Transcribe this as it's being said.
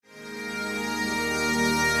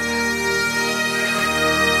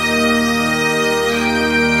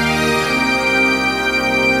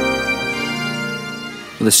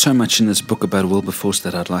there's so much in this book about Wilberforce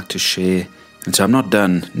that I'd like to share. And so I'm not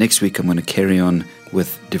done. Next week I'm going to carry on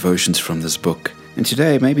with devotions from this book. And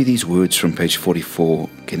today, maybe these words from page 44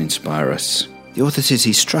 can inspire us. The author says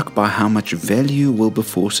he's struck by how much value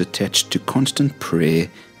Wilberforce attached to constant prayer,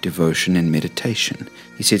 devotion and meditation.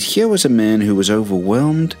 He said, here was a man who was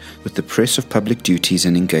overwhelmed with the press of public duties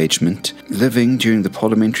and engagement, living during the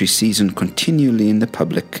parliamentary season continually in the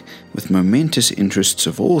public, with momentous interests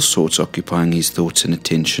of all sorts occupying his thoughts and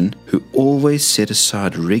attention, who always set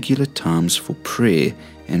aside regular times for prayer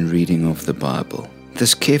and reading of the Bible.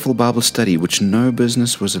 This careful Bible study, which no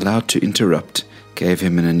business was allowed to interrupt, gave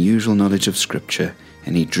him an unusual knowledge of Scripture,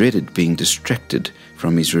 and he dreaded being distracted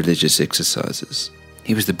from his religious exercises.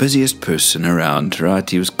 He was the busiest person around, right?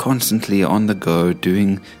 He was constantly on the go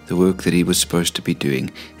doing the work that he was supposed to be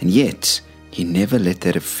doing. And yet, he never let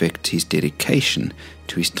that affect his dedication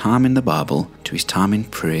to his time in the Bible, to his time in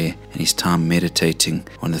prayer, and his time meditating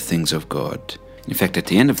on the things of God. In fact, at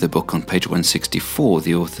the end of the book, on page 164,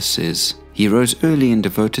 the author says, he rose early and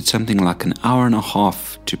devoted something like an hour and a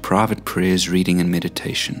half to private prayers, reading and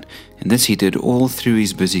meditation. And this he did all through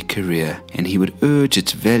his busy career, and he would urge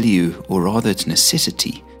its value, or rather its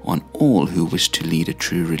necessity, on all who wish to lead a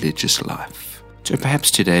true religious life. So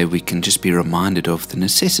perhaps today we can just be reminded of the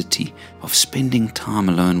necessity of spending time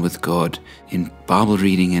alone with God in Bible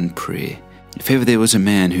reading and prayer. If ever there was a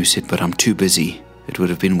man who said, but I'm too busy, it would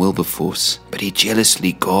have been Wilberforce. But he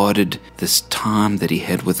jealously guarded this time that he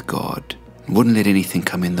had with God and wouldn't let anything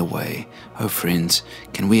come in the way. Oh friends,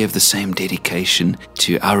 can we have the same dedication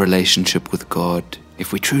to our relationship with God?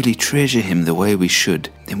 If we truly treasure Him the way we should,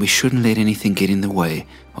 then we shouldn't let anything get in the way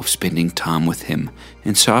of spending time with Him.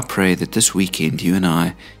 And so I pray that this weekend you and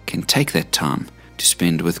I can take that time to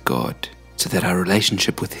spend with God, so that our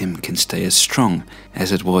relationship with Him can stay as strong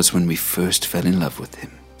as it was when we first fell in love with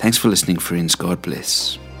Him. Thanks for listening, friends. God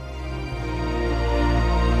bless.